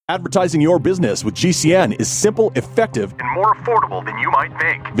Advertising your business with GCN is simple, effective, and more affordable than you might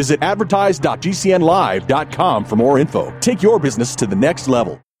think. Visit advertise.gcnlive.com for more info. Take your business to the next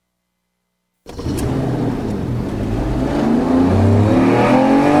level.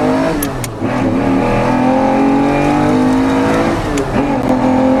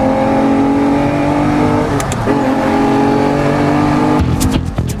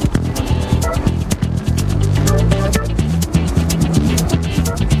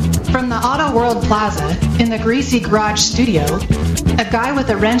 Auto World Plaza, in the Greasy Garage studio, a guy with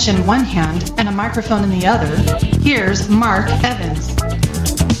a wrench in one hand and a microphone in the other, here's Mark Evans.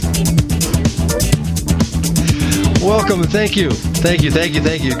 Welcome, thank you.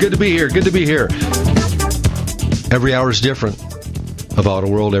 Good to be here, Every hour is different of Auto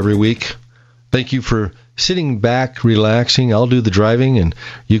World every week. Thank you for sitting back, relaxing. I'll do the driving, and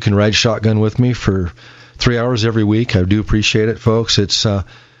you can ride shotgun with me for 3 hours every week. I do appreciate it, folks. It's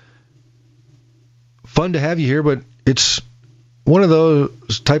fun to have you here, but it's one of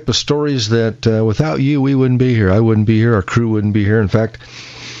those type of stories that without you, we wouldn't be here. I wouldn't be here. Our crew wouldn't be here. In fact,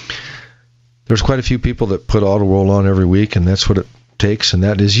 there's quite a few people that put Auto World on every week, and that's what it takes, and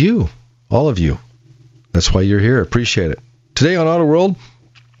that is you, all of you. That's why you're here. Appreciate it. Today on Auto World,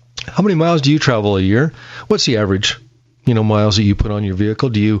 how many miles do you travel a year? What's the average, miles that you put on your vehicle?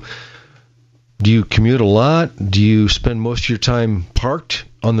 Do you commute a lot? Do you spend most of your time parked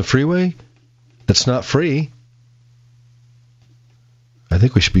on the freeway? That's not free. I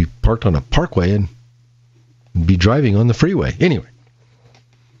think we should be parked on a parkway and be driving on the freeway. Anyway,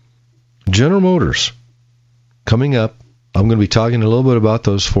 General Motors, coming up, I'm going to be talking a little bit about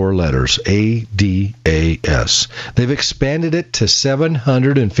those four letters, ADAS. They've expanded it to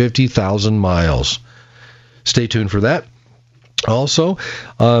 750,000 miles. Stay tuned for that. Also,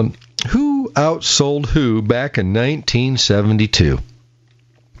 who outsold who back in 1972?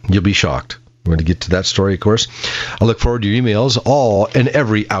 You'll be shocked. We're going to get to that story, of course. I look forward to your emails all and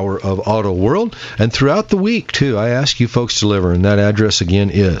every hour of Auto World. And throughout the week, too, I ask you folks to deliver. And that address,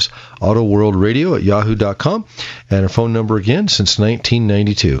 again, is autoworldradio@yahoo.com. And our phone number, again, since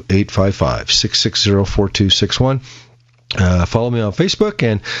 1992, 855-660-4261. Follow me on Facebook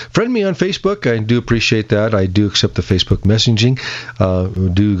and friend me on Facebook. I do appreciate that. I do accept the Facebook messaging.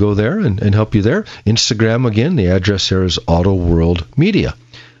 Do go there and help you there. Instagram, again, the address there is Auto World Media.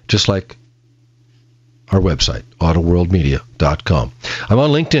 Just like our website, autoworldmedia.com. I'm on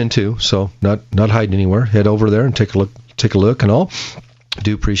LinkedIn too, so not hiding anywhere. Head over there and take a look and all. I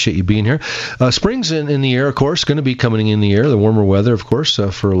do appreciate you being here. Spring's in the air, of course, going to be coming in the air. The warmer weather, of course,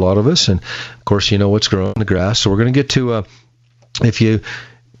 for a lot of us, and of course, what's growing in the grass. So we're going to get to if you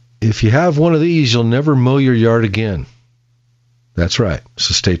have one of these, you'll never mow your yard again. That's right.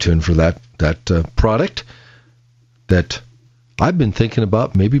 So stay tuned for that product that I've been thinking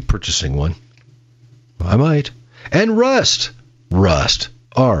about maybe purchasing one. I might. And Rust,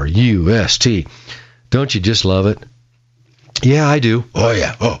 R-U-S-T. Don't you just love it? Yeah, I do. Oh,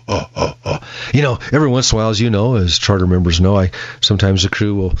 yeah. Oh. Every once in a while, as charter members know, sometimes the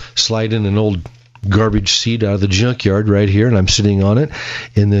crew will slide in an old garbage seat out of the junkyard right here, and I'm sitting on it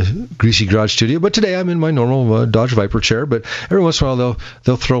in the Greasy Garage studio. But today I'm in my normal Dodge Viper chair, but every once in a while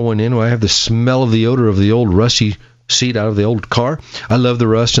they'll throw one in where I have the smell of the odor of the old rusty seat out of the old car. I love the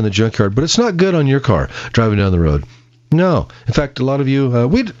rust in the junkyard, but it's not good on your car driving down the road. No. In fact, a lot of you,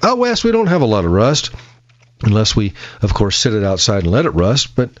 out west, we don't have a lot of rust unless we, of course, sit it outside and let it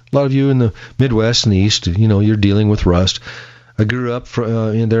rust. But a lot of you in the Midwest and the East, you're dealing with rust. I grew up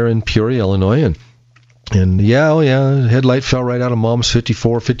there in Peoria, Illinois, and headlight fell right out of Mom's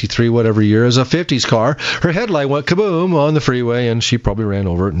 54, 53, whatever year. As a 50s car, her headlight went kaboom on the freeway, and she probably ran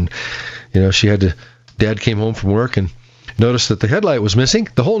over it. And, she had to... Dad came home from work and noticed that the headlight was missing,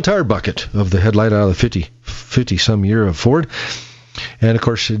 the whole entire bucket of the headlight out of the 50-some year of Ford. And, of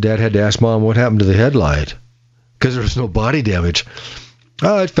course, Dad had to ask Mom what happened to the headlight because there was no body damage.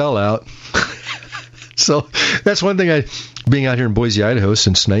 Oh, it fell out. So that's one thing, being out here in Boise, Idaho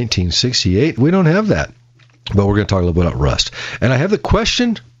since 1968, we don't have that. But we're going to talk a little bit about rust. And I have the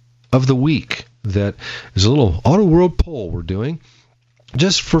question of the week that is a little Auto World poll we're doing.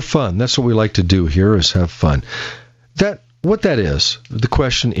 Just for fun. That's what we like to do here, is have fun. What that is, the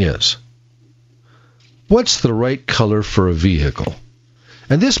question is, what's the right color for a vehicle?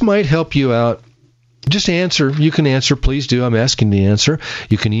 And this might help you out. Just answer. You can answer. Please do. I'm asking the answer.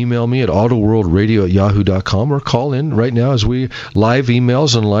 You can email me at autoworldradio@yahoo.com or call in right now as we live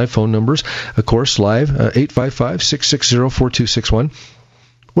emails and live phone numbers. Of course, live, 855-660-4261.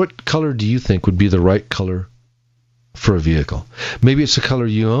 What color do you think would be the right color for a vehicle? Maybe it's the color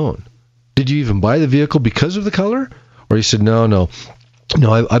you own. Did you even buy the vehicle because of the color? Or you said, no,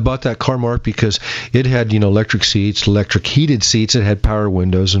 No, I bought that car, Mark, because it had, electric seats, electric heated seats. It had power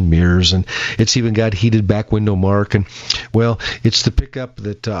windows and mirrors, and it's even got heated back window, Mark. And, well, it's the pickup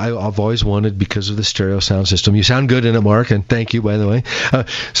that I've always wanted because of the stereo sound system. You sound good in it, Mark, and thank you, by the way.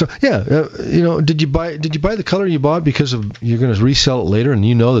 Did you buy the color you bought because of you're going to resell it later, and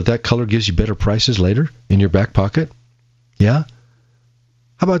you know that color gives you better prices later in your back pocket? Yeah?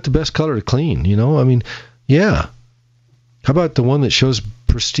 How about the best color to clean, yeah. How about the one that shows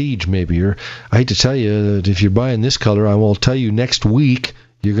prestige, maybe? Or I hate to tell you that if you're buying this color, I will tell you next week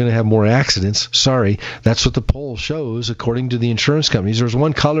you're going to have more accidents. Sorry, that's what the poll shows according to the insurance companies. There's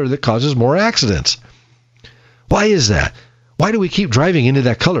one color that causes more accidents. Why is that? Why do we keep driving into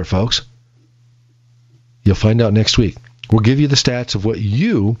that color, folks? You'll find out next week. We'll give you the stats of what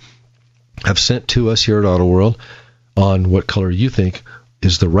you have sent to us here at Auto World on what color you think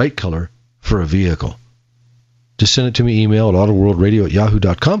is the right color for a vehicle. Just send it to me, email at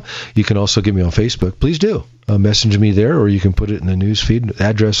autoworldradio@yahoo.com. You can also get me on Facebook. Please do. Message me there, or you can put it in the news feed. The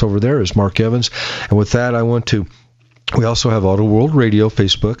address over there is Mark Evans. And with that, we also have Auto World Radio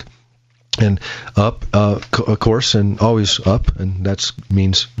Facebook, and up, of course, and always up, and that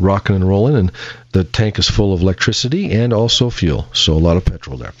means rocking and rolling, and the tank is full of electricity and also fuel, so a lot of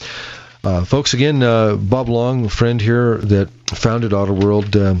petrol there. Folks, again, Bob Long, a friend here that founded Auto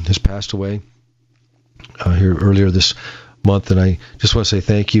World, has passed away here earlier this month, and I just want to say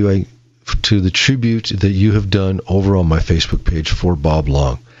thank you to the tribute that you have done over on my Facebook page for Bob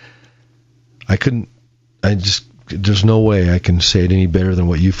Long. There's no way I can say it any better than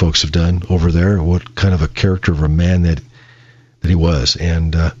what you folks have done over there, what kind of a character of a man that he was.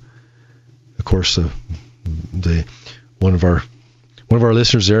 And of course, one of our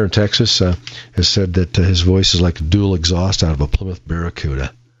listeners there in Texas has said that his voice is like a dual exhaust out of a Plymouth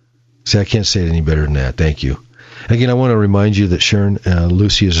Barracuda. See, I can't say it any better than that. Thank you. Again, I want to remind you that Sharon,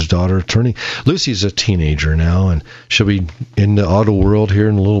 Lucy is his daughter. Lucy is a teenager now, and she'll be in the auto world here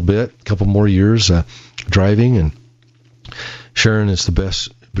in a little bit, a couple more years driving. And Sharon is the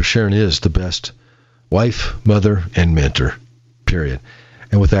best wife, mother, and mentor, period.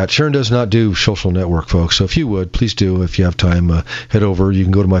 And with that, Sharon does not do social network, folks. So if you would, please do. If you have time, head over. You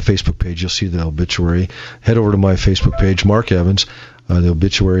can go to my Facebook page. You'll see the obituary. Head over to my Facebook page, Mark Evans. The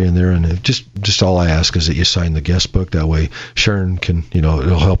obituary in there, and just all I ask is that you sign the guest book. That way Sharon can,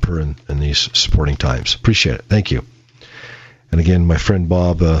 it'll help her in these supporting times. Appreciate it. Thank you. And again, my friend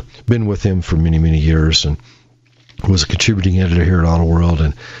Bob, been with him for many, many years, and was a contributing editor here at Auto World,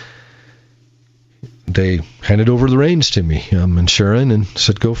 and they handed over the reins to me and Sharon, and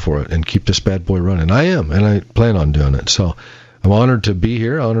said, go for it and keep this bad boy running. I am, and I plan on doing it. So I'm honored to be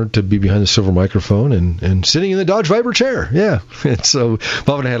here, honored to be behind the silver microphone and sitting in the Dodge Viper chair. Yeah. And so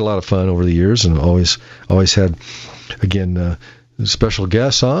Bob and I had a lot of fun over the years, and always had, again, special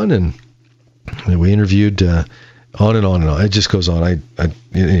guests on, and we interviewed on and on and on. It just goes on.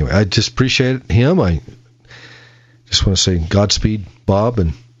 Anyway, I just appreciate him. I just want to say Godspeed, Bob,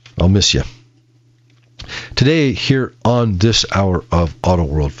 and I'll miss you. Today, here on this hour of Auto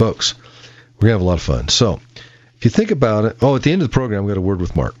World, folks, we're going to have a lot of fun. So, if you think about it, at the end of the program, we've got a word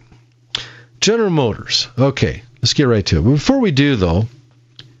with Mark. General Motors. Okay, let's get right to it. But before we do, though,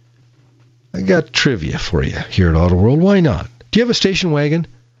 I got trivia for you here at Auto World. Why not? Do you have a station wagon?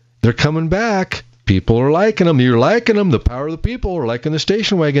 They're coming back. People are liking them. You're liking them. The power of the people are liking the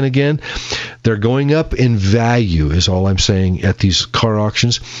station wagon again. They're going up in value, is all I'm saying, at these car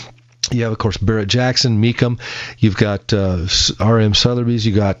auctions. You have, of course, Barrett-Jackson, Mecum. You've got R.M. Sotheby's.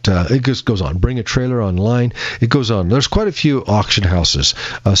 You got, it just goes on. Bring a Trailer Online. It goes on. There's quite a few auction houses.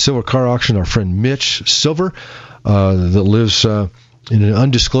 Silver Car Auction, our friend Mitch Silver, that lives in an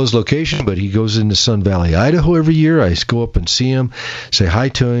undisclosed location, but he goes into Sun Valley, Idaho every year. I go up and see him, say hi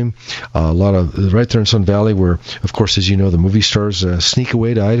to him. A lot of, right there in Sun Valley where, of course, as you know, the movie stars sneak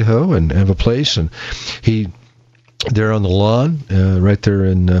away to Idaho and have a place. And there on the lawn, right there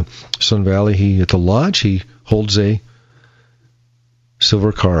in Sun Valley, at the lodge, he holds a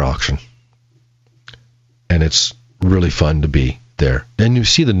silver car auction. And it's really fun to be there. And you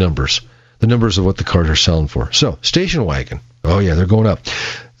see the numbers of what the cars are selling for. So, station wagon. Oh, yeah, they're going up. This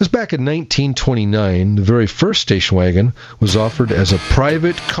was back in 1929. The very first station wagon was offered as a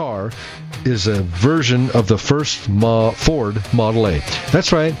private car, is a version of the first Ford Model A.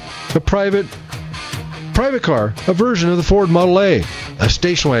 That's right, a private car, a version of the Ford Model A, a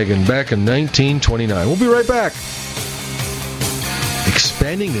station wagon back in 1929. We'll be right back.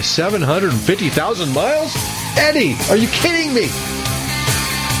 Expanding to 750,000 miles? Eddie, are you kidding me?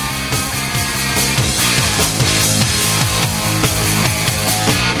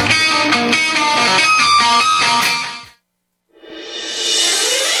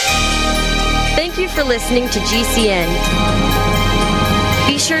 you for listening to GCN.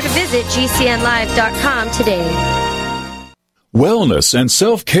 Be sure to visit GCNlive.com today. Wellness and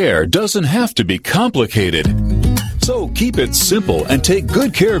self-care doesn't have to be complicated. So keep it simple and take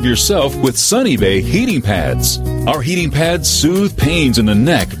good care of yourself with Sunny Bay heating pads. Our heating pads soothe pains in the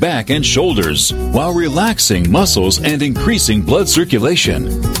neck, back, and shoulders while relaxing muscles and increasing blood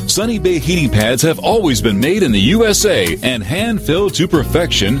circulation. Sunny Bay heating pads have always been made in the USA and hand-filled to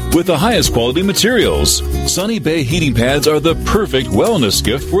perfection with the highest quality materials. Sunny Bay heating pads are the perfect wellness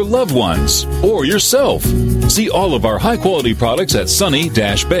gift for loved ones or yourself. See all of our high-quality products at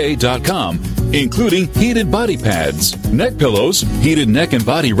sunny-bay.com, including heated body pads, neck pillows, heated neck and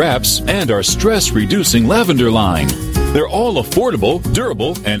body wraps, and our stress-reducing lavender line. They're all affordable,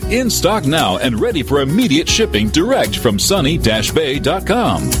 durable, and in stock now and ready for immediate shipping direct from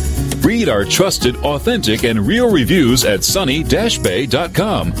sunny-bay.com. Read our trusted, authentic, and real reviews at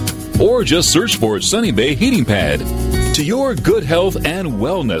sunny-bay.com or just search for Sunny Bay Heating Pad. To your good health and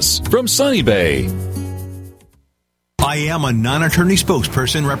wellness from Sunny Bay. I am a non-attorney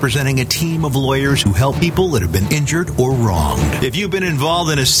spokesperson representing a team of lawyers who help people that have been injured or wronged. If you've been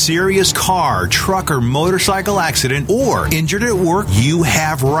involved in a serious car, truck, or motorcycle accident or injured at work, you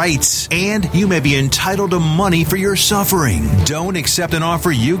have rights, and you may be entitled to money for your suffering. Don't accept an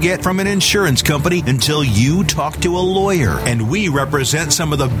offer you get from an insurance company until you talk to a lawyer, and we represent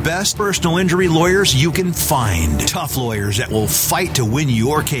some of the best personal injury lawyers you can find. Tough lawyers that will fight to win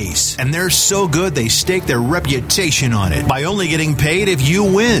your case, and they're so good they stake their reputation on it by only getting paid if you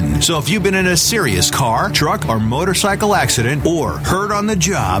win. So if you've been in a serious car, truck, or motorcycle accident or hurt on the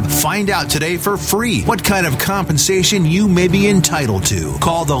job, find out today for free what kind of compensation you may be entitled to.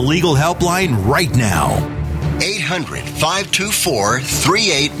 Call the legal helpline right now.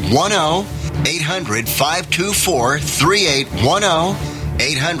 800-524-3810. 800-524-3810.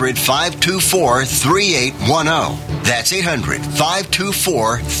 800-524-3810. That's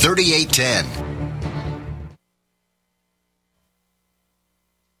 800-524-3810.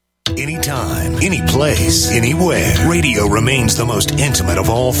 Anytime, any place, anywhere. Radio remains the most intimate of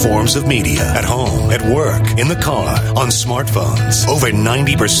all forms of media. At home, at work, in the car, on smartphones. Over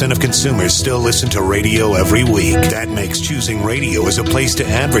 90% of consumers still listen to radio every week. That makes choosing radio as a place to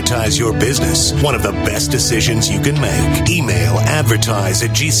advertise your business one of the best decisions you can make. Email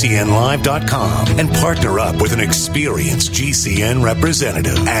advertise@gcnlive.com and partner up with an experienced GCN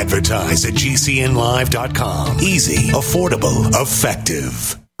representative. Advertise@gcnlive.com. Easy, affordable,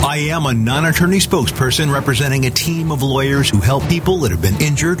 effective. I am a non-attorney spokesperson representing a team of lawyers who help people that have been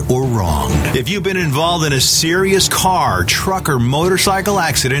injured or wronged. If you've been involved in a serious car, truck, or motorcycle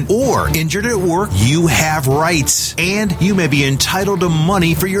accident or injured at work, you have rights, and you may be entitled to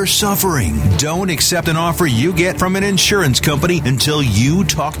money for your suffering. Don't accept an offer you get from an insurance company until you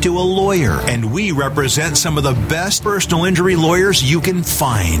talk to a lawyer, and we represent some of the best personal injury lawyers you can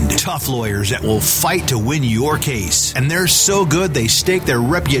find. Tough lawyers that will fight to win your case, and they're so good they stake their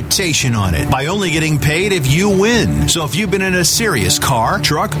reputation on it by only getting paid if you win. So if you've been in a serious car,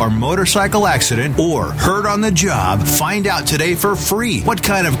 truck, or motorcycle accident or hurt on the job, find out today for free what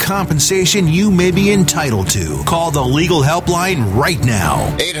kind of compensation you may be entitled to. Call the legal helpline right now.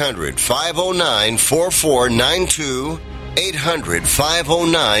 800-509-4492.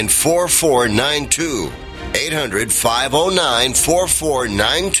 800-509-4492.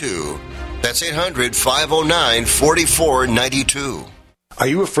 800-509-4492. That's 800-509-4492. Are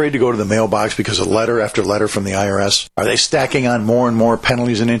you afraid to go to the mailbox because of letter after letter from the IRS? Are they stacking on more and more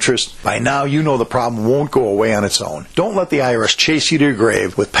penalties and interest? By now, you know the problem won't go away on its own. Don't let the IRS chase you to your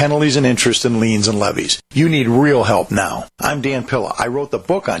grave with penalties and interest and liens and levies. You need real help now. I'm Dan Pilla. I wrote the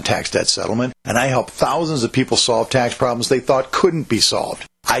book on tax debt settlement, and I help thousands of people solve tax problems they thought couldn't be solved.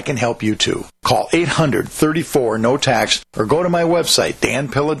 I can help you too. Call 800-34-NO-TAX or go to my website,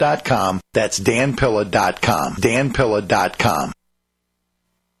 danpilla.com. That's danpilla.com. danpilla.com.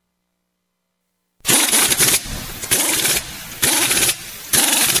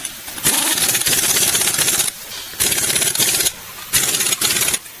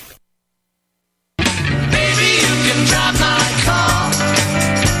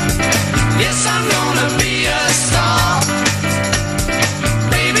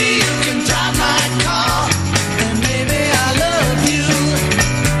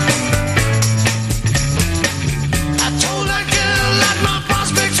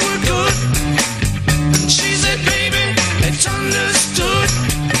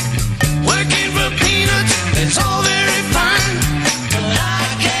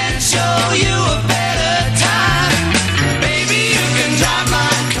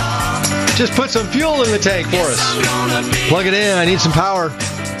 Just put some fuel in the tank for us. Plug it in. I need some power.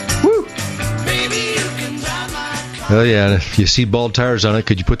 Woo! Oh, yeah. If you see bald tires on it,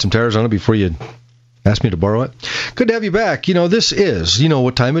 could you put some tires on it before you ask me to borrow it? Good to have you back. This is,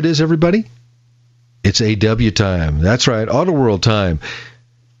 what time it is, everybody? It's AW time. That's right, Auto World time.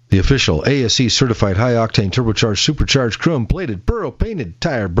 The official ASE certified high-octane turbocharged supercharged chrome-plated burrow-painted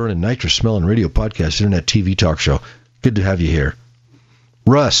tire-burning nitrous-smelling radio podcast internet TV talk show. Good to have you here.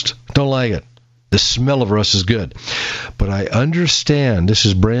 Rust. Don't like it. The smell of rust is good. But I understand this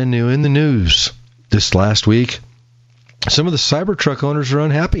is brand new in the news this last week. Some of the Cybertruck owners are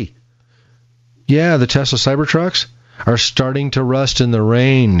unhappy. Yeah, the Tesla Cybertrucks are starting to rust in the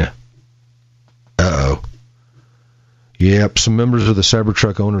rain. Uh-oh. Yep, some members of the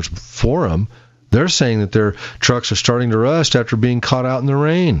Cybertruck Owners Forum, they're saying that their trucks are starting to rust after being caught out in the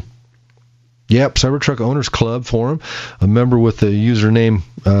rain. Yep, Cybertruck Owners Club Forum, a member with the username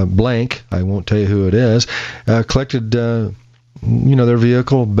blank, I won't tell you who it is, collected their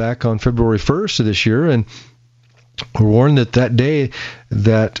vehicle back on February 1st of this year and were warned that day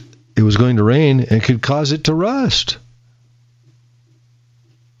that it was going to rain and could cause it to rust.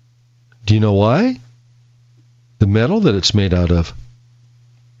 Do you know why? The metal that it's made out of.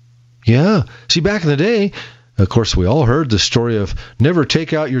 Yeah. See, back in the day, of course, we all heard the story of never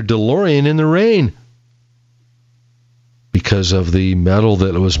take out your DeLorean in the rain because of the metal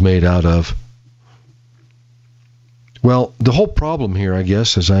that it was made out of. Well, the whole problem here, I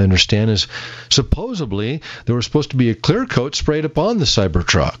guess, as I understand, is supposedly there was supposed to be a clear coat sprayed upon the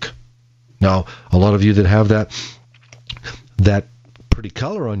Cybertruck. Now, a lot of you that have that pretty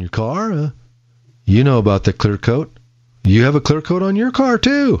color on your car, you know about the clear coat. You have a clear coat on your car,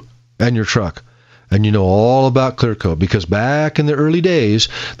 too, and your truck. And you know all about clear coat because back in the early days,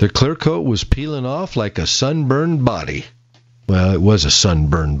 the clear coat was peeling off like a sunburned body. Well, it was a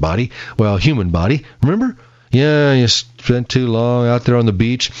sunburned body. Well, human body. Remember? Yeah, you spent too long out there on the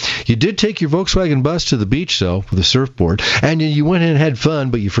beach. You did take your Volkswagen bus to the beach, though, with a surfboard, and you went in and had fun,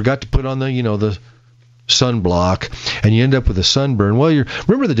 but you forgot to put on the sunblock, and you end up with a sunburn. Well,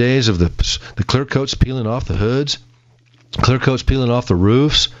 remember the days of the clear coats peeling off the hoods, clear coats peeling off the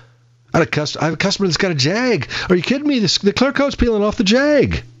roofs? I have a customer that's got a Jag. Are you kidding me? The clear coat's peeling off the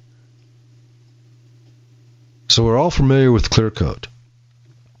Jag. So we're all familiar with clear coat.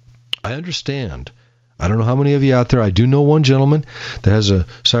 I understand. I don't know how many of you out there. I do know one gentleman that has a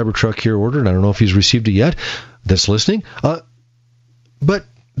Cybertruck here ordered. I don't know if he's received it yet. That's listening. But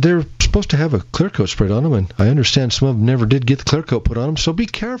they're supposed to have a clear coat sprayed on them, and I understand some of them never did get the clear coat put on them, so be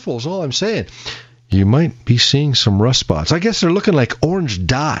careful is all I'm saying. You might be seeing some rust spots. I guess they're looking like orange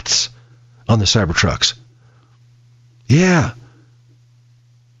dots on the Cybertrucks. Yeah.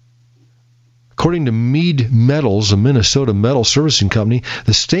 According to Mead Metals, a Minnesota metal servicing company,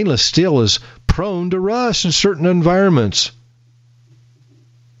 the stainless steel is prone to rust in certain environments.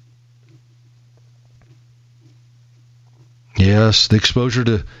 Yes, the exposure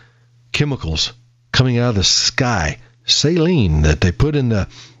to chemicals coming out of the sky, saline that they put in the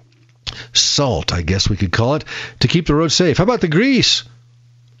salt, I guess we could call it, to keep the road safe. How about the grease?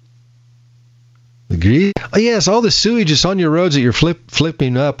 The grease? Oh, yes, all the sewage is on your roads that you're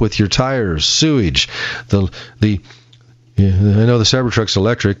flipping up with your tires. Sewage. I know the Cybertruck's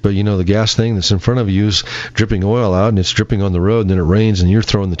electric, but the gas thing that's in front of you is dripping oil out, and it's dripping on the road, and then it rains, and you're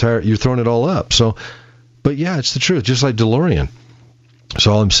throwing it all up. So, but yeah, it's the truth, just like DeLorean.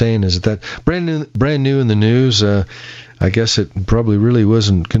 So all I'm saying is that brand new in the news. I guess it probably really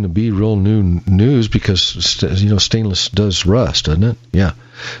wasn't going to be real new news because stainless does rust, doesn't it? Yeah.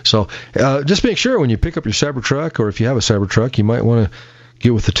 So just make sure when you pick up your Cybertruck, or if you have a Cybertruck, you might want to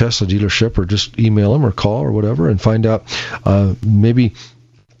get with the Tesla dealership or just email them or call or whatever and find out maybe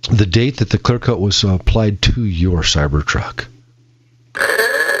the date that the clear coat was applied to your Cybertruck.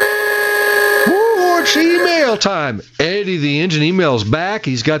 Ooh, it's email time. Eddie the Engine email's back.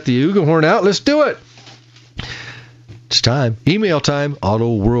 He's got the Uga horn out. Let's do it. It's time. Email time.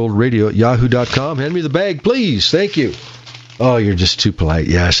 AutoWorldRadio@yahoo.com. Hand me the bag, please. Thank you. Oh, you're just too polite.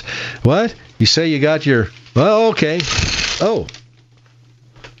 Yes. What? You say you got your... Well, okay. Oh.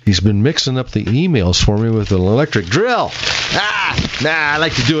 He's been mixing up the emails for me with an electric drill. I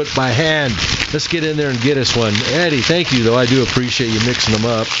like to do it by hand. Let's get in there and get us one. Eddie, thank you, though. I do appreciate you mixing them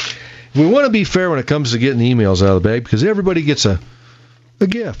up. We want to be fair when it comes to getting the emails out of the bag because everybody gets a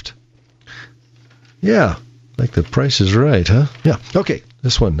gift. Yeah. Like the Price is Right, huh? Yeah. Okay.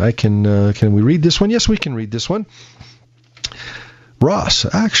 This one. Can we read this one? Yes, we can read this one. Ross,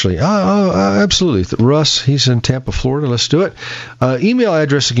 actually. Absolutely. Russ, he's in Tampa, Florida. Let's do it. Email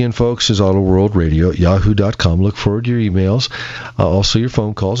address again, folks, is AutoWorldRadio@yahoo.com. Look forward to your emails. Also, your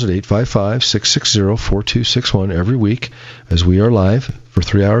phone calls at 855-660-4261 every week as we are live for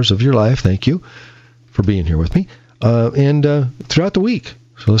 3 hours of your life. Thank you for being here with me. and throughout the week.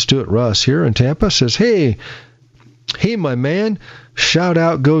 So let's do it. Russ here in Tampa says, Hey, my man, shout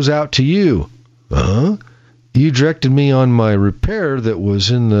out goes out to you. You directed me on my repair that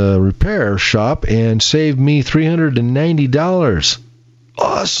was in the repair shop and saved me $390.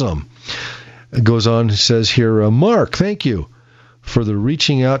 Awesome. It goes on, it says here, Mark, thank you for the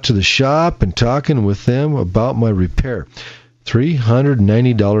reaching out to the shop and talking with them about my repair.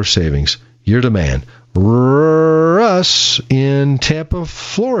 $390 savings. You're the man. Russ in Tampa,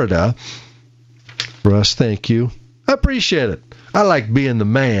 Florida. Russ, thank you. I appreciate it. I like being the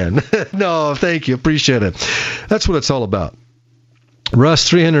man. No, thank you. Appreciate it. That's what it's all about. Russ,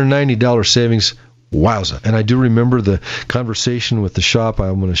 $390 savings. Wowza. And I do remember the conversation with the shop.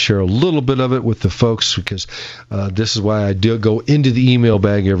 I'm going to share a little bit of it with the folks because this is why I do go into the email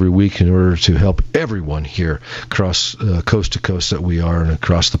bag every week in order to help everyone here across coast to coast that we are and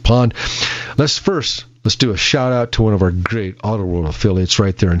across the pond. Let's do a shout out to one of our great Auto World affiliates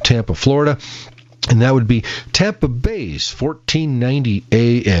right there in Tampa, Florida. And that would be Tampa Bay's 1490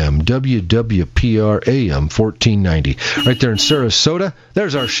 AM, WWPR AM 1490. Right there in Sarasota.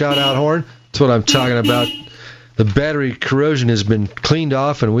 There's our shout-out horn. That's what I'm talking about. The battery corrosion has been cleaned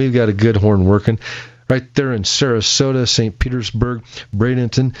off, and we've got a good horn working. Right there in Sarasota, St. Petersburg,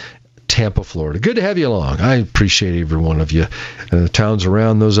 Bradenton, Tampa, Florida. Good to have you along. I appreciate every one of you. Towns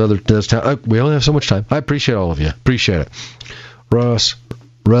around those towns. We only have so much time. I appreciate all of you. Appreciate it. Russ,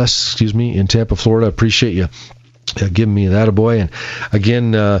 in Tampa, Florida. Appreciate you giving me that attaboy. And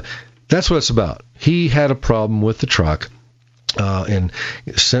again, that's what it's about. He had a problem with the truck and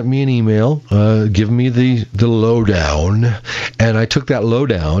sent me an email giving me the lowdown. And I took that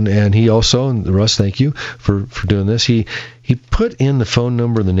lowdown, and he also, and Russ, thank you for doing this. He put in the phone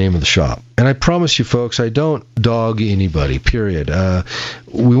number and the name of the shop. And I promise you, folks, I don't dog anybody, period.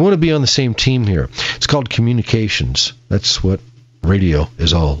 We want to be on the same team here. It's called communications. That's what radio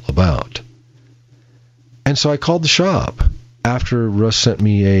is all about. And so I called the shop after Russ sent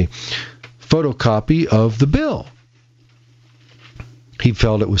me a photocopy of the bill. He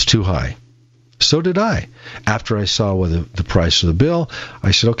felt it was too high. So did I. After I saw the price of the bill, I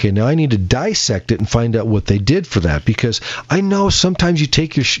said, okay, now I need to dissect it and find out what they did for that, because I know sometimes you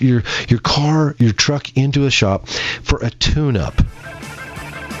take your car, your truck into a shop for a tune-up.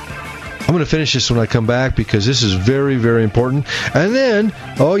 I'm going to finish this when I come back because this is very, very important. And then,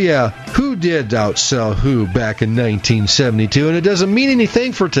 oh yeah, who did outsell who back in 1972? And it doesn't mean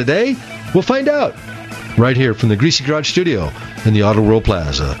anything for today. We'll find out right here from the Greasy Garage Studio in the Auto World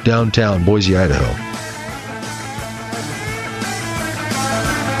Plaza, downtown Boise, Idaho.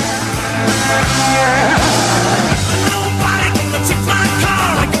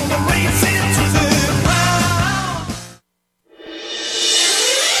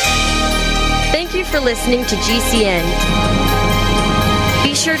 For listening to GCN.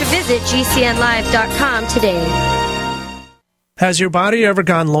 Be sure to visit GCNlive.com today. Has your body ever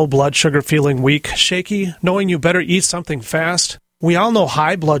gone low blood sugar, feeling weak, shaky, knowing you better eat something fast? We all know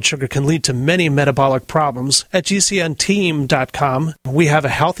high blood sugar can lead to many metabolic problems. At GCNteam.com, we have a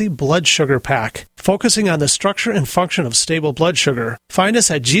healthy blood sugar pack, focusing on the structure and function of stable blood sugar. Find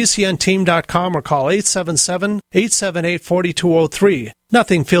us at GCNteam.com or call 877-878-4203.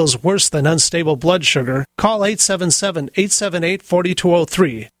 Nothing feels worse than unstable blood sugar. Call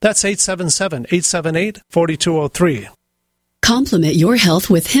 877-878-4203. That's 877-878-4203. Complement your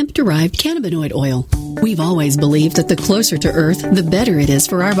health with hemp-derived cannabinoid oil. We've always believed that the closer to Earth, the better it is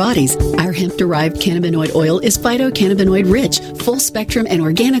for our bodies. Our hemp-derived cannabinoid oil is phytocannabinoid rich, full spectrum, and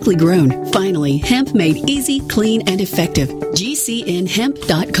organically grown. Finally, hemp made easy, clean, and effective.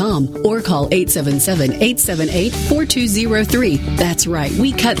 GCNhemp.com or call 877-878-4203. That's right,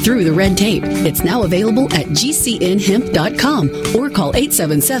 we cut through the red tape. It's now available at GCNhemp.com or call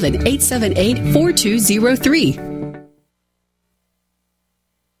 877-878-4203.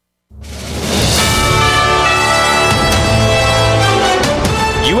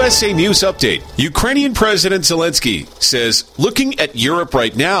 USA News Update. Ukrainian President Zelensky says looking at Europe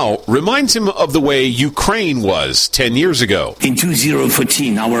right now reminds him of the way Ukraine was 10 years ago. In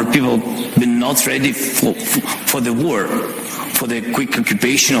 2014, our people were not ready for the war, for the quick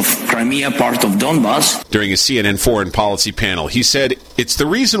occupation of Crimea, part of Donbass. During a CNN foreign policy panel, he said it's the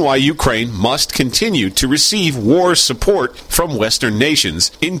reason why Ukraine must continue to receive war support from Western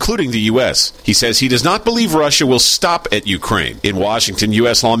nations, including the U.S. He says he does not believe Russia will stop at Ukraine. In Washington,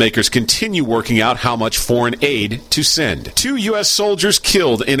 U.S. lawmakers continue working out how much foreign aid to send. 2 U.S. soldiers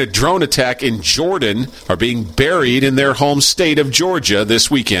killed in a drone attack in Jordan are being buried in their home state of Georgia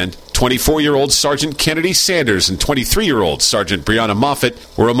this weekend. 24-year-old Sergeant Kennedy Sanders and 23-year-old Sergeant Brianna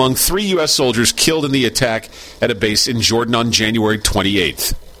Moffett were among 3 U.S. soldiers killed in the attack at a base in Jordan on January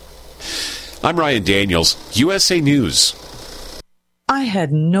 28th. I'm Ryan Daniels, USA News. I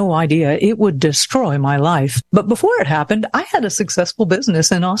had no idea it would destroy my life. But before it happened, I had a successful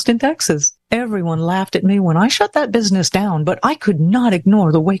business in Austin, Texas. Everyone laughed at me when I shut that business down, but I could not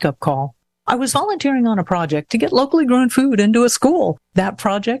ignore the wake-up call. I was volunteering on a project to get locally grown food into a school. That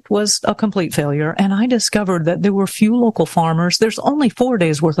project was a complete failure, and I discovered that there were few local farmers. There's only 4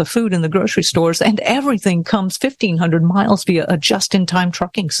 days worth of food in the grocery stores, and everything comes 1,500 miles via a just-in-time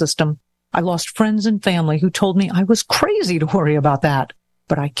trucking system. I lost friends and family who told me I was crazy to worry about that,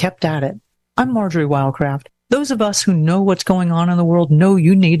 but I kept at it. I'm Marjorie Wildcraft. Those of us who know what's going on in the world know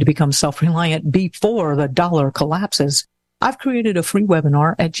you need to become self-reliant before the dollar collapses. I've created a free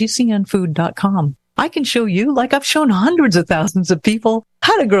webinar at gcnfood.com. I can show you, like I've shown hundreds of thousands of people,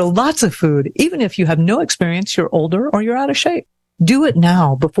 how to grow lots of food, even if you have no experience, you're older, or you're out of shape. Do it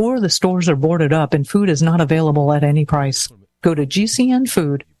now before the stores are boarded up and food is not available at any price. Go to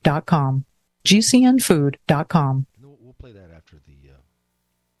gcnfood.com. gcnfood.com. We'll play that after the...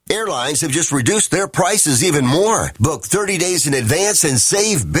 Airlines have just reduced their prices even more. Book 30 days in advance and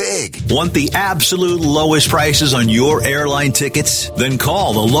save big. Want the absolute lowest prices on your airline tickets? Then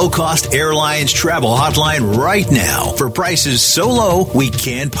call the Low Cost Airlines Travel Hotline right now for prices so low we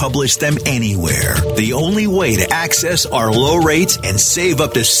can't publish them anywhere. The only way to access our low rates and save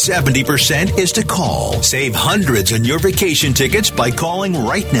up to 70% is to call. Save hundreds on your vacation tickets by calling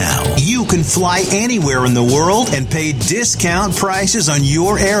right now. You can fly anywhere in the world and pay discount prices on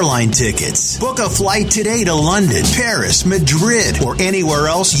your airline tickets. Book a flight today to London, Paris, Madrid, or anywhere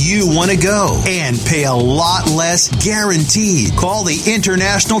else you want to go and pay a lot less guaranteed. Call the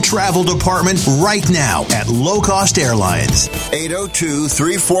International Travel Department right now at Low Cost Airlines.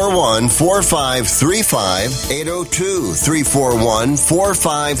 802-341-4535.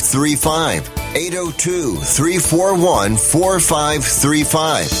 802-341-4535.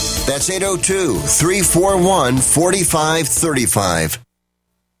 802-341-4535. That's 802-341-4535.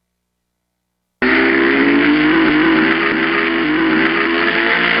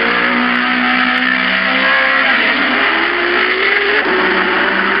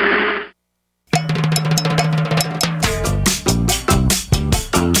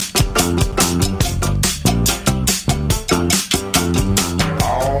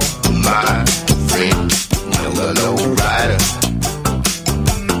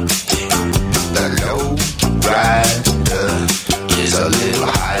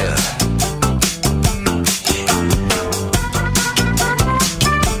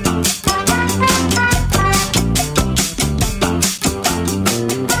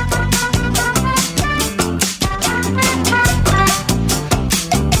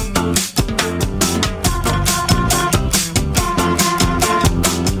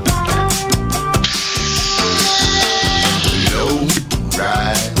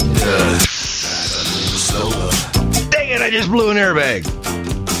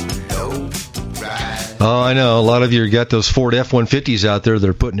 Oh, I know. A lot of you got those Ford F-150s out there that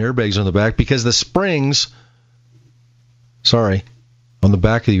are putting airbags on the back because the springs, on the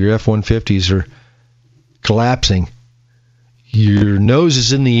back of your F-150s are collapsing. Your nose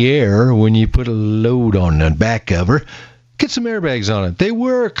is in the air when you put a load on the back cover. Get some airbags on it. They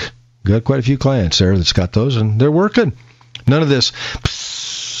work. Got quite a few clients there that's got those, and they're working. None of this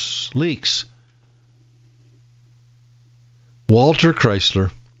leaks. Walter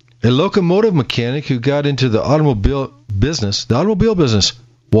Chrysler, a locomotive mechanic who got into the automobile business.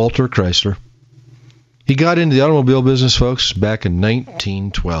 Walter Chrysler. He got into the automobile business, folks, back in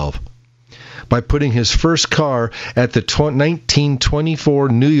 1912 by putting his first car at the 1924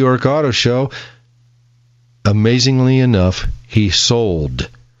 New York Auto Show. Amazingly enough, he sold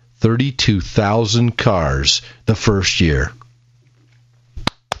 32,000 cars the first year.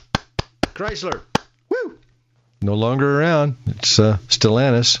 Chrysler. Woo! No longer around. It's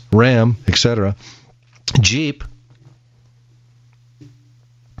Stellantis, Ram, etc. Jeep.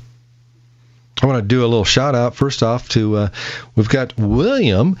 I want to do a little shout out first off to we've got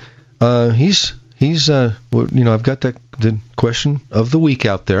William. I've got the question of the week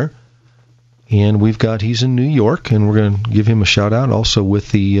out there, and he's in New York, and we're going to give him a shout out also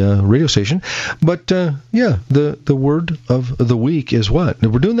with the radio station. But the word of the week is what?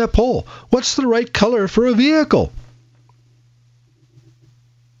 We're doing that poll. What's the right color for a vehicle?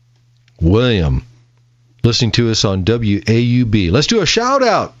 William, listening to us on WAUB. Let's do a shout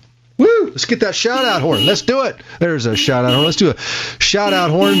out. Woo! Let's get that shout out horn. Let's do it. There's a shout out horn. Let's do a shout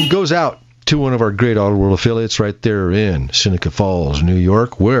out horn. Goes out to one of our great Auto World affiliates right there in Seneca Falls, New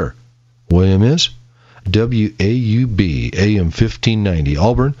York, where William is WAUB, AM 1590.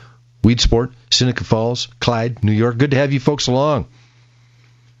 Auburn, Weedsport, Seneca Falls, Clyde, New York. Good to have you folks along.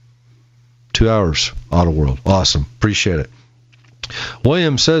 2 hours, Auto World. Awesome. Appreciate it.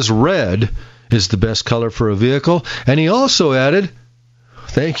 William says red is the best color for a vehicle, and he also added,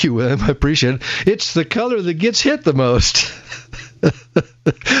 thank you, William, I appreciate it, it's the color that gets hit the most.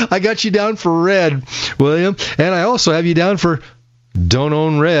 I got you down for red, William, and I also have you down for don't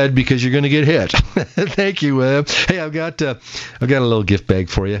own red because you're going to get hit. Thank you, William. Hey, I've got a little gift bag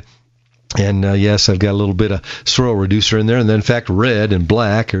for you. And yes, I've got a little bit of swirl reducer in there. And then, in fact, red and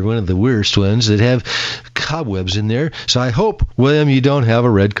black are one of the weirdest ones that have cobwebs in there. So I hope, William, you don't have a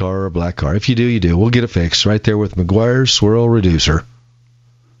red car or a black car. If you do, you do. We'll get it fixed right there with Meguiar's swirl reducer.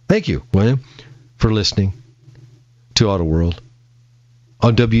 Thank you, William, for listening to Auto World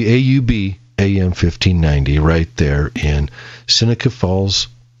on WAUB AM 1590 right there in Seneca Falls,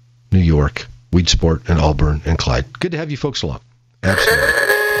 New York, Weedsport, and Auburn, and Clyde. Good to have you folks along. Absolutely.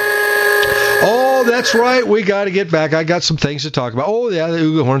 Oh, that's right. We got to get back. I got some things to talk about. Oh, yeah, the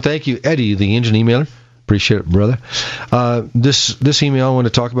Ugo Horn. Thank you, Eddie, the engine emailer. Appreciate it, brother. This email I want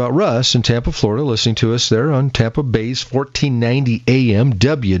to talk about Russ in Tampa, Florida, listening to us there on Tampa Bay's 1490 AM,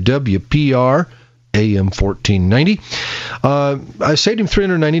 WWPR, AM 1490. I saved him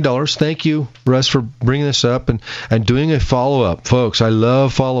 $390. Thank you, Russ, for bringing this up and doing a follow-up. Folks, I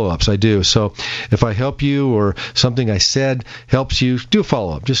love follow-ups. I do. So if I help you or something I said helps you, do a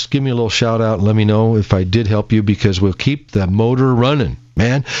follow-up. Just give me a little shout-out and let me know if I did help you, because we'll keep the motor running,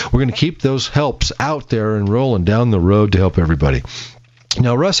 man. We're going to keep those helps out there and rolling down the road to help everybody.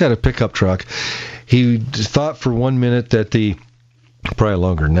 Now, Russ had a pickup truck. He thought for 1 minute that probably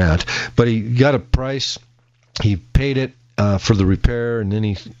longer than that, but he got a price. He paid it for the repair, and then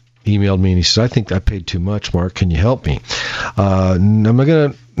he emailed me and he said, I think I paid too much, Mark. Can you help me? I'm not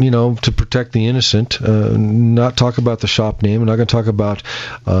going to, to protect the innocent, not talk about the shop name. I'm not going to talk about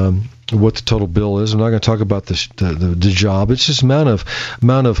what the total bill is. I'm not going to talk about the job. It's just amount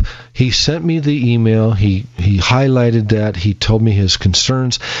of. He sent me the email. He highlighted that. He told me his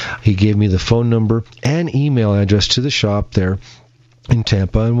concerns. He gave me the phone number and email address to the shop there in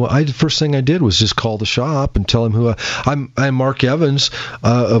Tampa, and the first thing I did was just call the shop and tell him who I'm Mark Evans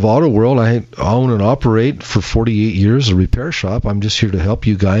of Auto World. I own and operate for 48 years a repair shop. I'm just here to help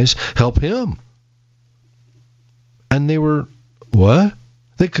you guys help him. And they were, what?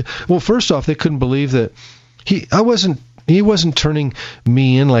 Well, first off, they couldn't believe that he wasn't turning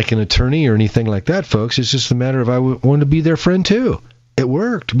me in like an attorney or anything like that, folks. It's just a matter of I wanted to be their friend too. It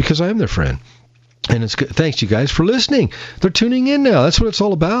worked because I am their friend. And it's good. Thanks, you guys, for listening. They're tuning in now. That's what it's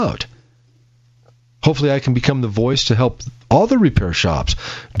all about. Hopefully I can become the voice to help all the repair shops,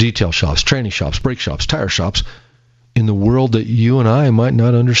 detail shops, training shops, brake shops, tire shops in the world that you and I might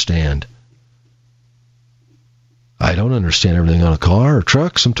not understand. I don't understand everything on a car or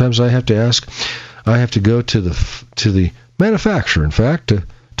truck. Sometimes I have to go to the manufacturer, in fact, to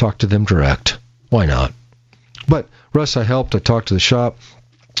talk to them direct. Why not? But, Russ, I helped. I talked to the shop.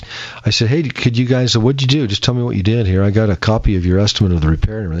 I said, hey, could you guys, what'd you do? Just tell me what you did here. I got a copy of your estimate of the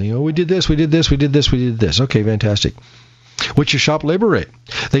repair and everything. Oh, we did this, we did this, we did this, we did this. Okay, fantastic. What's your shop labor rate?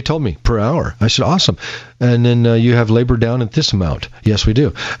 They told me per hour. I said, awesome. And then you have labor down at this amount. Yes, we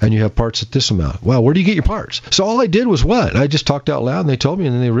do. And you have parts at this amount. Wow, where do you get your parts? So all I did was what? I just talked out loud and they told me,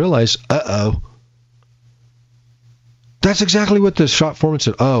 and then they realized, uh-oh. That's exactly what the shop foreman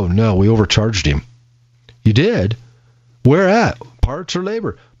said. Oh, no, we overcharged him. You did? Where at? Parts or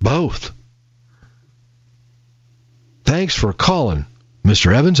labor? Both. Thanks for calling,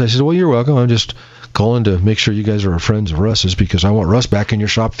 Mr. Evans. I said, well, you're welcome. I'm just calling to make sure you guys are friends of Russ's, because I want Russ back in your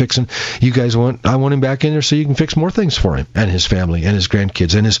shop fixing. I want him back in there so you can fix more things for him and his family and his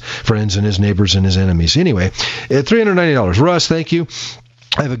grandkids and his friends and his neighbors and his enemies. Anyway, $390. Russ, thank you.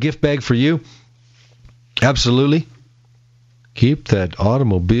 I have a gift bag for you. Absolutely. Keep that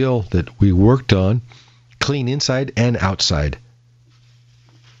automobile that we worked on clean inside and outside.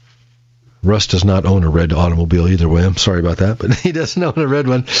 Russ does not own a red automobile either way. I'm sorry about that, but he doesn't own a red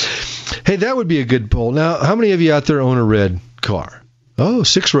one. Hey, that would be a good poll. Now, how many of you out there own a red car? Oh,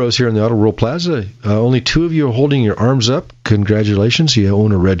 6 rows here in the Auto World Plaza. Only 2 of you are holding your arms up. Congratulations, you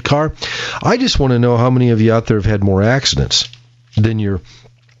own a red car. I just want to know how many of you out there have had more accidents than your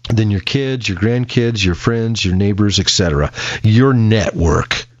kids, your grandkids, your friends, your neighbors, etc. Your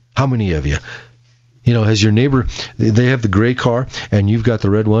network. How many of you? Has your neighbor, they have the gray car and you've got the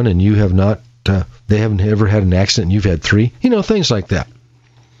red one and you have not, they haven't ever had an accident and you've had 3? Things like that.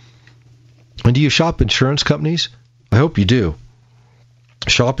 And do you shop insurance companies? I hope you do.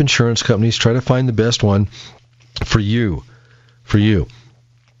 Shop insurance companies. Try to find the best one for you.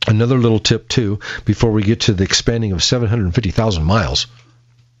 Another little tip, too, before we get to the expanding of 750,000 miles.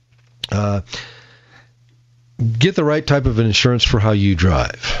 Get the right type of insurance for how you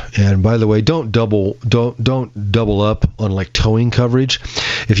drive. And by the way, don't double up on like towing coverage.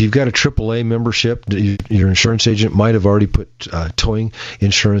 If you've got a AAA membership, your insurance agent might have already put towing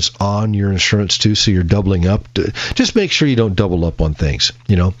insurance on your insurance too, so you're doubling up. Just make sure you don't double up on things,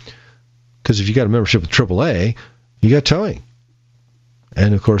 because if you got a membership with AAA, you got towing.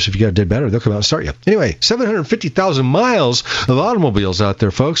 And, of course, if you got a dead battery, they'll come out and start you. Anyway, 750,000 miles of automobiles out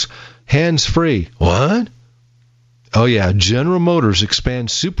there, folks. Hands-free. What? Oh, yeah. General Motors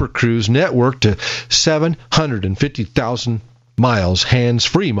expands Super Cruise network to 750,000 miles.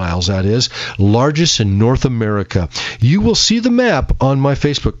 Hands-free miles, that is. Largest in North America. You will see the map on my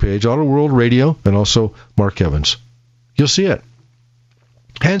Facebook page, Auto World Radio, and also Mark Evans. You'll see it.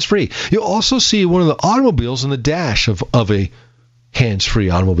 Hands-free. You'll also see one of the automobiles in the dash of a hands-free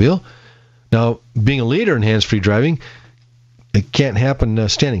automobile. Now, being a leader in hands-free driving, it can't happen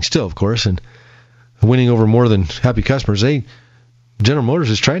standing still, of course, and winning over more than happy customers. General Motors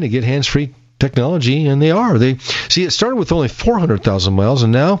is trying to get hands-free technology, and they are. It started with only 400,000 miles,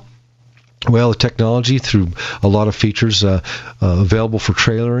 and now, well, the technology through a lot of features available for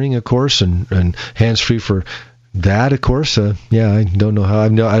trailering, of course, and hands-free for that, of course. I don't know how.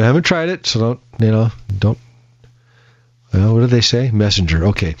 I haven't tried it, so don't. What do they say? Messenger.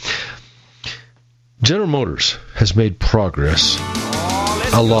 Okay. General Motors has made progress,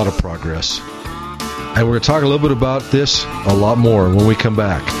 a lot of progress. And we're going to talk a little bit about this a lot more when we come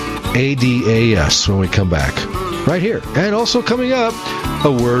back. ADAS when we come back. Right here. And also coming up,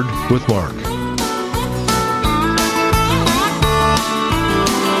 A Word with Mark.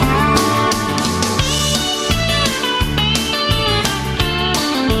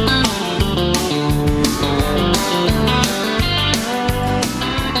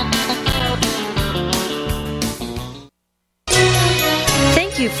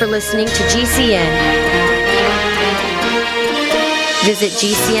 For listening to GCN. Visit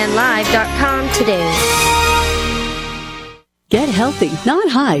GCNlive.com today. Get healthy, not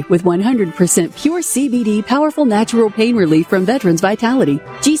high, with 100% pure CBD powerful natural pain relief from Veterans Vitality.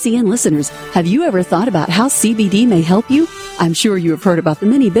 GCN listeners, have you ever thought about how CBD may help you? I'm sure you have heard about the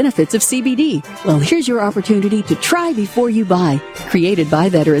many benefits of CBD. Well, here's your opportunity to try before you buy. Created by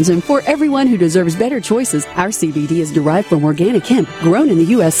veterans and for everyone who deserves better choices, our CBD is derived from organic hemp, grown in the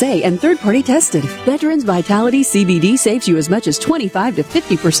USA and third-party tested. Veterans Vitality CBD saves you as much as 25 to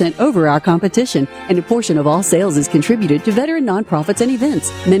 50% over our competition, and a portion of all sales is contributed to veteran nonprofits and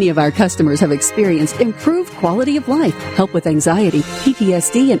events. Many of our customers have experienced improved quality of life, help with anxiety,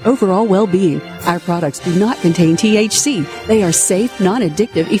 PTSD, and overall well-being. Our products do not contain THC. They are safe,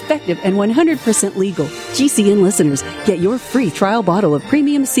 non-addictive, effective, and 100% legal. GCN listeners, get your free trial bottle of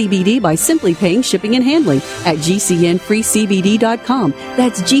premium CBD by simply paying shipping and handling at GCNFreeCBD.com.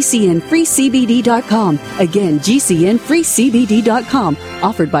 That's GCNFreeCBD.com. Again, GCNFreeCBD.com.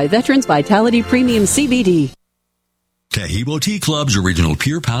 Offered by Veterans Vitality Premium CBD. Tahibo Tea Club's original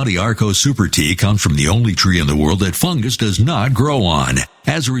Pure Pau d'Arco Super Tea comes from the only tree in the world that fungus does not grow on.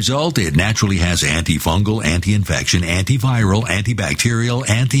 As a result, it naturally has antifungal, anti-infection, antiviral, antibacterial,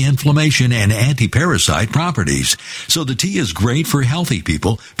 anti-inflammation, and anti-parasite properties. So the tea is great for healthy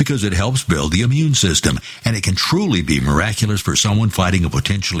people because it helps build the immune system, and it can truly be miraculous for someone fighting a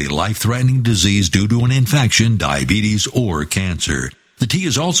potentially life-threatening disease due to an infection, diabetes, or cancer. The tea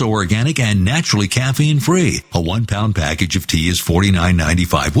is also organic and naturally caffeine-free. A 1-pound package of tea is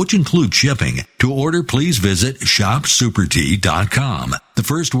 $49.95, which includes shipping. To order, please visit shopsupertea.com. The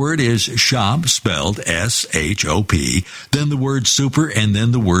first word is shop, spelled S-H-O-P, then the word super, and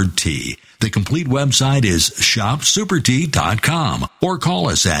then the word tea. The complete website is shopsupertea.com, or call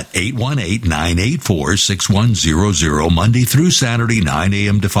us at 818-984-6100 Monday through Saturday, 9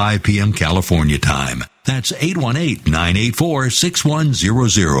 a.m. to 5 p.m. California time. That's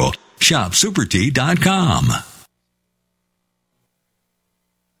 818-984-6100. shopsupertea.com.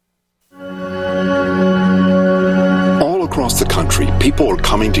 All across the country, people are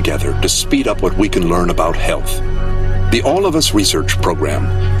coming together to speed up what we can learn about health. The All of Us Research Program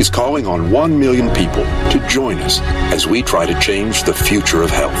is calling on 1 million people to join us as we try to change the future of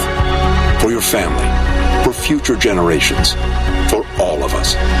health. For your family, for future generations, for all of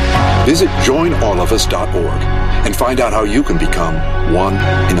us. Visit joinallofus.org and find out how you can become 1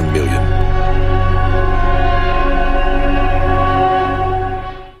 in a million.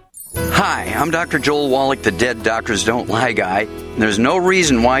 Hi, I'm Dr. Joel Wallach, the Dead Doctors Don't Lie guy. There's no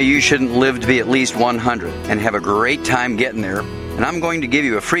reason why you shouldn't live to be at least 100 and have a great time getting there and I'm going to give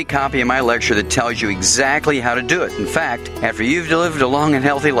you a free copy of my lecture that tells you exactly how to do it. In fact, after you've lived a long and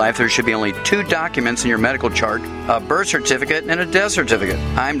healthy life, there should be only 2 documents in your medical chart, a birth certificate and a death certificate.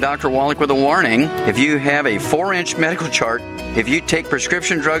 I'm Dr. Wallach with a warning. If you have a 4-inch medical chart, if you take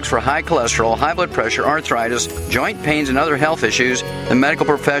prescription drugs for high cholesterol, high blood pressure, arthritis, joint pains, and other health issues, the medical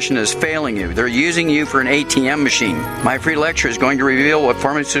profession is failing you. They're using you for an ATM machine. My free lecture is going to reveal what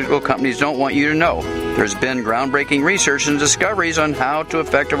pharmaceutical companies don't want you to know. There's been groundbreaking research and discoveries on how to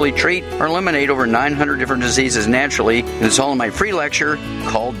effectively treat or eliminate over 900 different diseases naturally, and it's all in my free lecture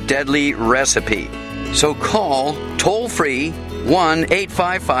called Deadly Recipe. So call toll-free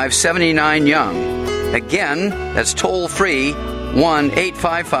 1-855-79-YOUNG. Again, that's toll-free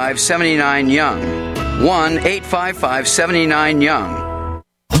 1-855-79-YOUNG. 1-855-79-YOUNG.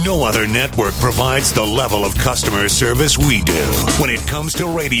 No other network provides the level of customer service we do. When it comes to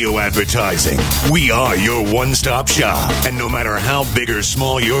radio advertising, we are your one-stop shop. And no matter how big or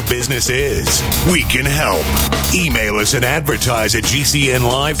small your business is, we can help. Email us at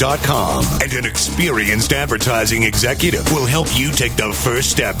advertise@gcnlive.com, and an experienced advertising executive will help you take the first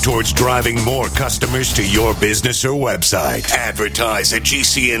step towards driving more customers to your business or website.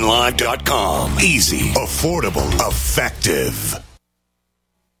 Advertise@gcnlive.com. Easy, affordable, effective.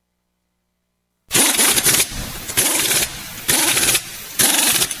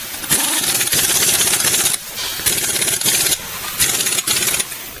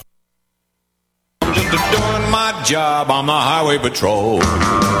 Doing my job on the highway patrol. I'm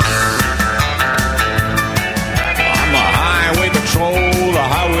the highway patrol, the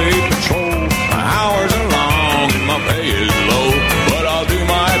highway patrol. My hours are long and my pay is low, but I'll do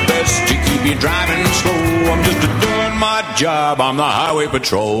my best to keep you driving slow. I'm just doing my job on the highway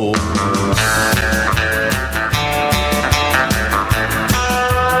patrol.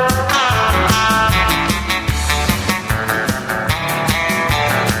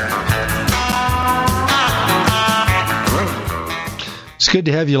 It's good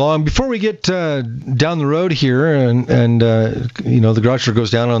to have you along. Before we get down the road here, and the garage door goes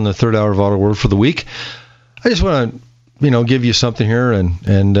down on the third hour of Auto World for the week, I just want to give you something here,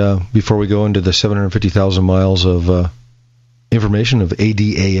 and before we go into the 750,000 miles of information of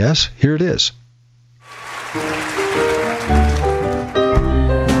ADAS, here it is.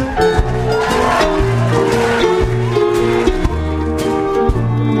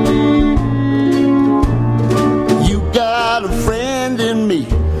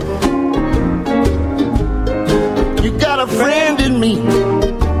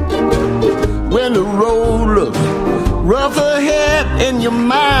 Rough ahead and you're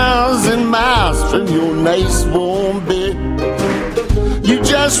miles and miles from your nice warm bed. You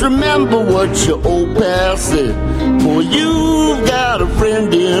just remember what your old past said. Boy, you've got a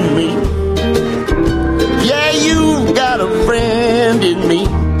friend in me. Yeah, you've got a friend in me.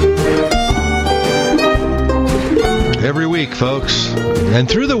 Every week, folks, and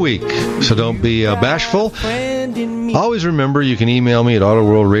through the week. So don't be bashful. Always remember, you can email me at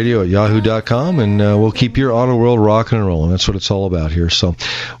autoworldradio@yahoo.com, and we'll keep your Auto World rocking and rolling. That's what it's all about here. So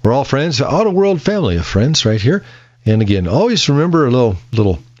we're all friends, the Auto World family of friends right here. And again, always remember a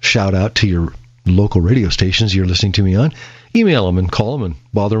little shout out to your local radio stations you're listening to me on. Email them and call them and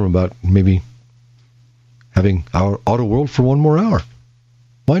bother them about maybe having our Auto World for one more hour.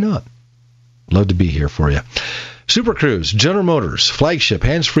 Why not? Love to be here for you. Super Cruise, General Motors, flagship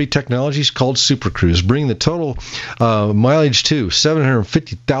hands-free technologies called Super Cruise, bring the total mileage to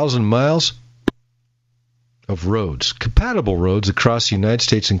 750,000 miles of roads, compatible roads across the United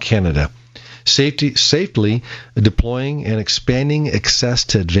States and Canada, safely deploying and expanding access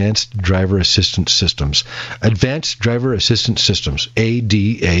to advanced driver assistance systems. Advanced Driver Assistance Systems,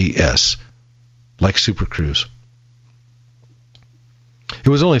 ADAS, like Super Cruise. It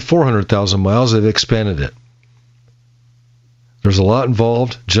was only 400,000 miles. They've expanded it. There's a lot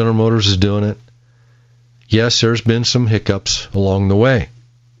involved. General Motors is doing it. Yes, there's been some hiccups along the way.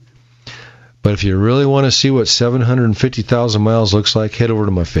 But if you really want to see what 750,000 miles looks like, head over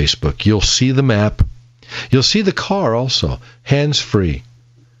to my Facebook. You'll see the map. You'll see the car also, hands-free.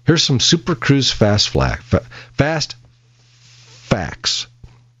 Here's some Super Cruise fast facts.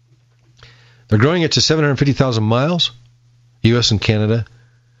 They're growing it to 750,000 miles, U.S. and Canada,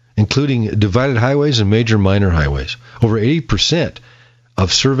 including divided highways and major minor highways. Over 80%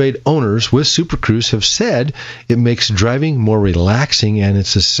 of surveyed owners with Super Cruise have said it makes driving more relaxing, and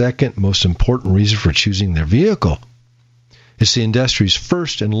it's the second most important reason for choosing their vehicle. It's the industry's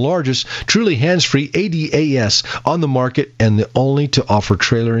first and largest truly hands-free ADAS on the market, and the only to offer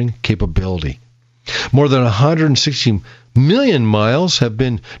trailering capability. More than 160 million miles have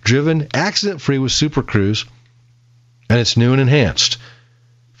been driven accident-free with Super Cruise, and it's new and enhanced.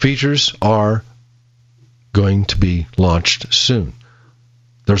 Features are going to be launched soon.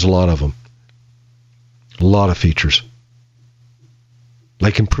 There's a lot of them. A lot of features.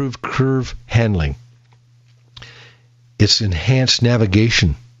 Like improved curve handling. It's enhanced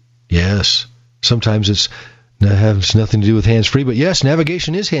navigation. Yes. Sometimes it has nothing to do with hands-free, but yes,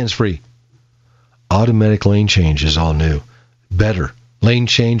 navigation is hands-free. Automatic lane change is all new. Better. Lane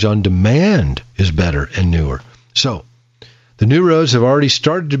change on demand is better and newer. So, the new roads have already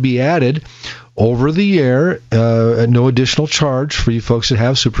started to be added over the air at no additional charge for you folks that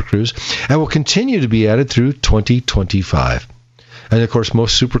have Super Cruise, and will continue to be added through 2025. And, of course,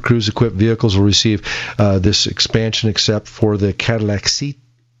 most Super Cruise-equipped vehicles will receive this expansion except for the Cadillac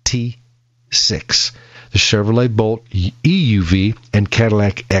CT6, the Chevrolet Bolt EUV, and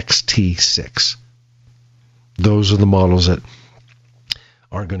Cadillac XT6. Those are the models that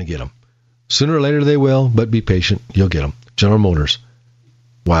aren't going to get them. Sooner or later they will, but be patient. You'll get them. General Motors.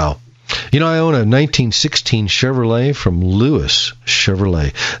 Wow. You know, I own a 1916 Chevrolet from Lewis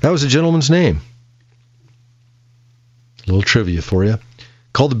Chevrolet. That was a gentleman's name. A little trivia for you.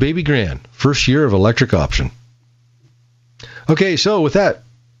 Called the Baby Grand. First year of electric option. Okay, so with that,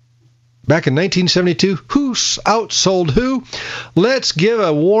 back in 1972, who outsold who? Let's give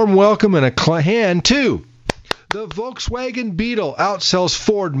a warm welcome and a hand to the Volkswagen Beetle outsells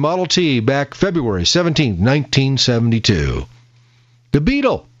Ford Model T back February 17, 1972. The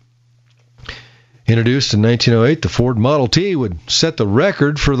Beetle. Introduced in 1908, the Ford Model T would set the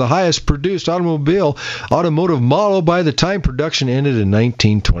record for the highest produced automotive model by the time production ended in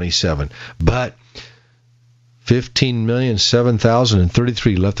 1927. But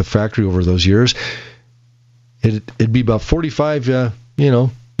 15,007,033 left the factory over those years. It'd be about 45,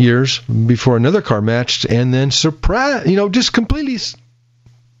 years before another car matched, and then just completely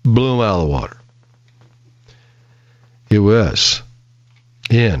blew them out of the water. It was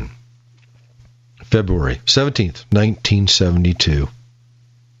in February 17th, 1972,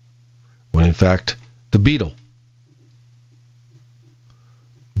 when in fact the Beetle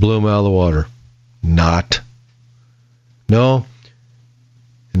blew them out of the water. No. The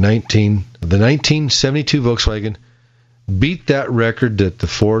 1972 Volkswagen beat that record that the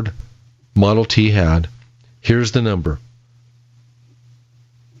Ford Model T had. Here's the number.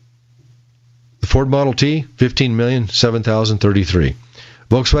 The Ford Model T, 15,007,033.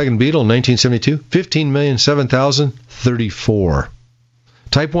 Volkswagen Beetle, 1972, 15,007,034.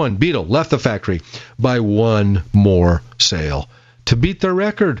 Type 1, Beetle, left the factory by one more sale to beat their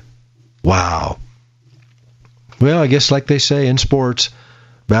record. Wow. Well, I guess like they say in sports,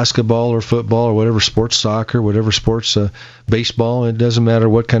 basketball or football or whatever sports, soccer, whatever sports, baseball, it doesn't matter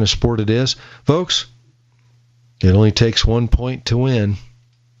what kind of sport it is. Folks, it only takes 1 point to win,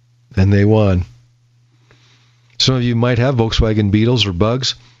 and they won. Some of you might have Volkswagen Beetles or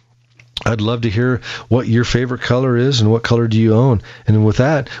Bugs. I'd love to hear what your favorite color is and what color do you own. And with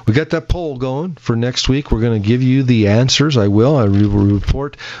that, we got that poll going for next week. We're going to give you the answers. I will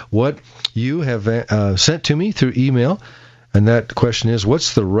report what you have sent to me through email. And that question is,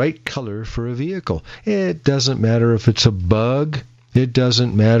 what's the right color for a vehicle? It doesn't matter if it's a Bug. It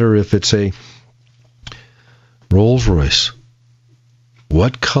doesn't matter if it's a Rolls-Royce.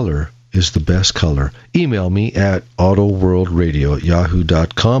 What color is the best color? Email me at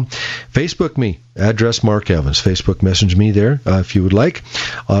autoworldradio@yahoo.com. Facebook me, address Mark Evans. Facebook message me there if you would like.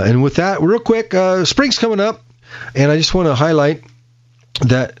 And with that, real quick, spring's coming up, and I just want to highlight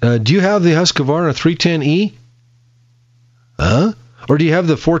that, do you have the Husqvarna 310E? Or do you have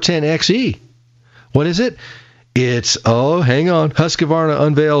the 410XE? What is it? Hang on. Husqvarna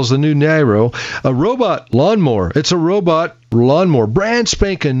unveils the new Nairo, a robot lawnmower. It's a robot lawnmower, brand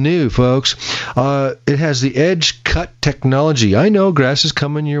spanking new, folks. It has the Edge Cut technology. I know grass is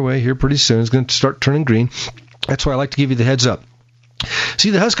coming your way here pretty soon. It's going to start turning green. That's why I like to give you the heads up. See,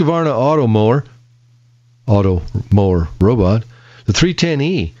 the Husqvarna auto mower robot, the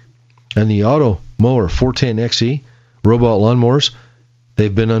 310E, and the auto mower 410XE robot lawnmowers,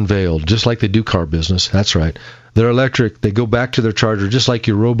 they've been unveiled, just like they do car business. That's right. They're electric. They go back to their charger, just like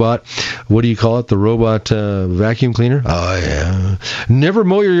your robot. What do you call it? The robot vacuum cleaner? Oh, yeah. Never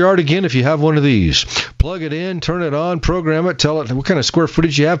mow your yard again if you have one of these. Plug it in, turn it on, program it, tell it what kind of square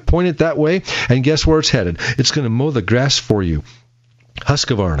footage you have, point it that way, and guess where it's headed? It's going to mow the grass for you.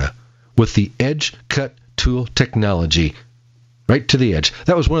 Husqvarna with the Edge Cut tool technology. Right to the edge.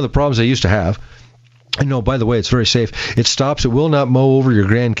 That was one of the problems I used to have. And no, by the way, it's very safe. It stops. It will not mow over your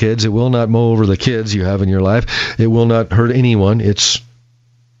grandkids. It will not mow over the kids you have in your life. It will not hurt anyone. It's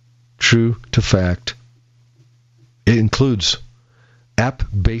true to fact. It includes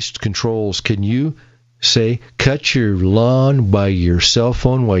app-based controls. Can you say, cut your lawn by your cell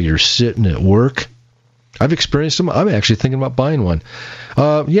phone while you're sitting at work? I've experienced them. I'm actually thinking about buying one.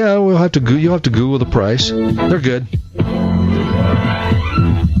 Yeah, you'll have to Google the price. They're good.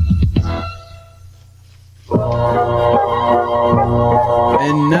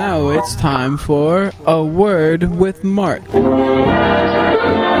 And now it's time for A Word with Mark.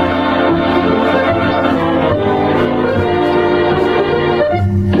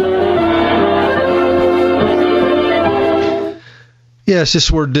 Yes,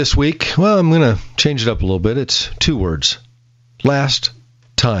 this word this week, well, I'm going to change it up a little bit. It's 2 words. Last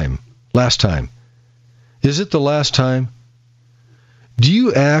time. Last time. Is it the last time? Do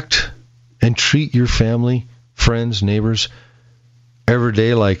you act and treat your family, friends, neighbors every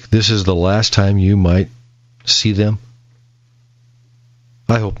day like this is the last time you might see them?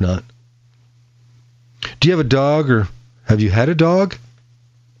 I hope not. Do you have a dog, or have you had a dog?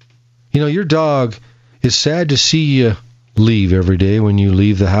 You know, your dog is sad to see you leave every day when you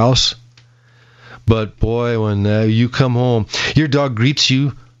leave the house. But boy, when you come home, your dog greets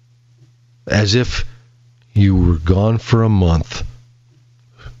you as if you were gone for a month.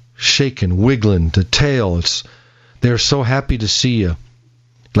 Shaking, wiggling, the tail. They're so happy to see you.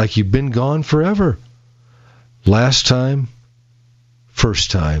 Like you've been gone forever. Last time,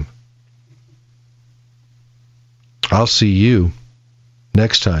 first time. I'll see you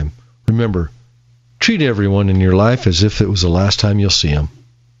next time. Remember, treat everyone in your life as if it was the last time you'll see them.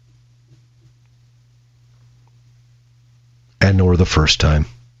 And nor the first time.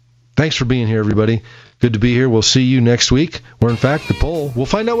 Thanks for being here, everybody. Good to be here. We'll see you next week, where, in fact, the poll will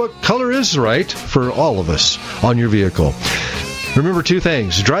find out what color is right for all of us on your vehicle. Remember 2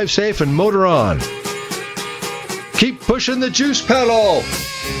 things. Drive safe and motor on. Keep pushing the juice pedal.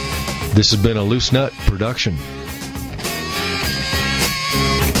 This has been a Loose Nut production.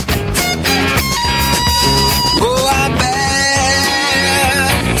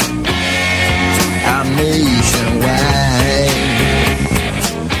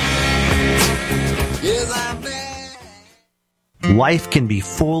 Life can be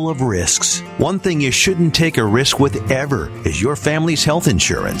full of risks. One thing you shouldn't take a risk with ever is your family's health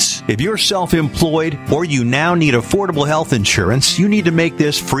insurance. If you're self-employed or you now need affordable health insurance, you need to make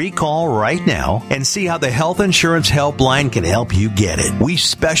this free call right now and see how the Health Insurance Helpline can help you get it. We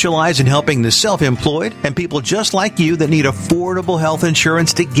specialize in helping the self-employed and people just like you that need affordable health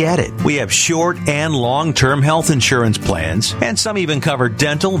insurance to get it. We have short and long-term health insurance plans, and some even cover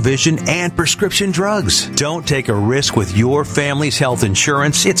dental, vision, and prescription drugs. Don't take a risk with your family's health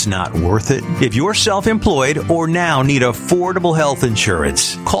insurance. It's not worth it. If you're self-employed or now need affordable health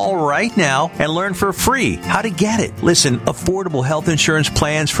insurance, call right now and learn for free how to get it. Listen, affordable health insurance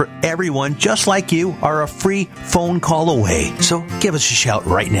plans for everyone just like you are a free phone call away. So give us a shout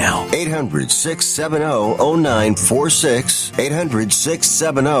right now. 800-670-0946.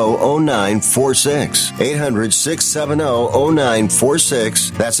 800-670-0946.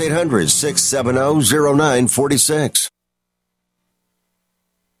 800-670-0946. That's 800-670-0946.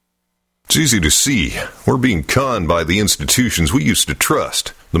 It's easy to see. We're being conned by the institutions we used to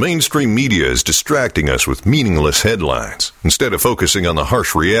trust. The mainstream media is distracting us with meaningless headlines instead of focusing on the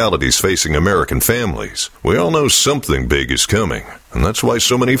harsh realities facing American families. We all know something big is coming, and that's why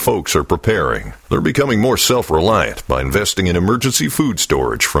so many folks are preparing. They're becoming more self-reliant by investing in emergency food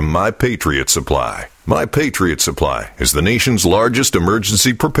storage from My Patriot Supply. My Patriot Supply is the nation's largest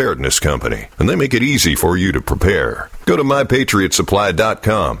emergency preparedness company, and they make it easy for you to prepare. Go to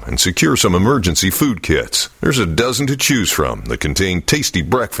MyPatriotSupply.com and secure some emergency food kits. There's a dozen to choose from that contain tasty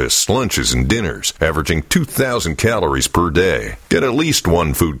breakfasts, lunches, and dinners, averaging 2,000 calories per day. Get at least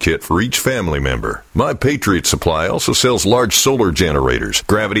one food kit for each family member. My Patriot Supply also sells large solar generators,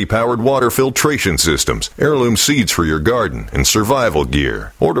 gravity-powered water filtration systems, heirloom seeds for your garden, and survival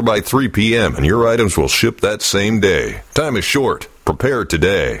gear. Order by 3 p.m. and your items will ship that same day. Time is short. Prepare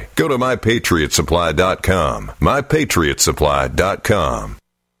today. Go to MyPatriotSupply.com. MyPatriotSupply.com.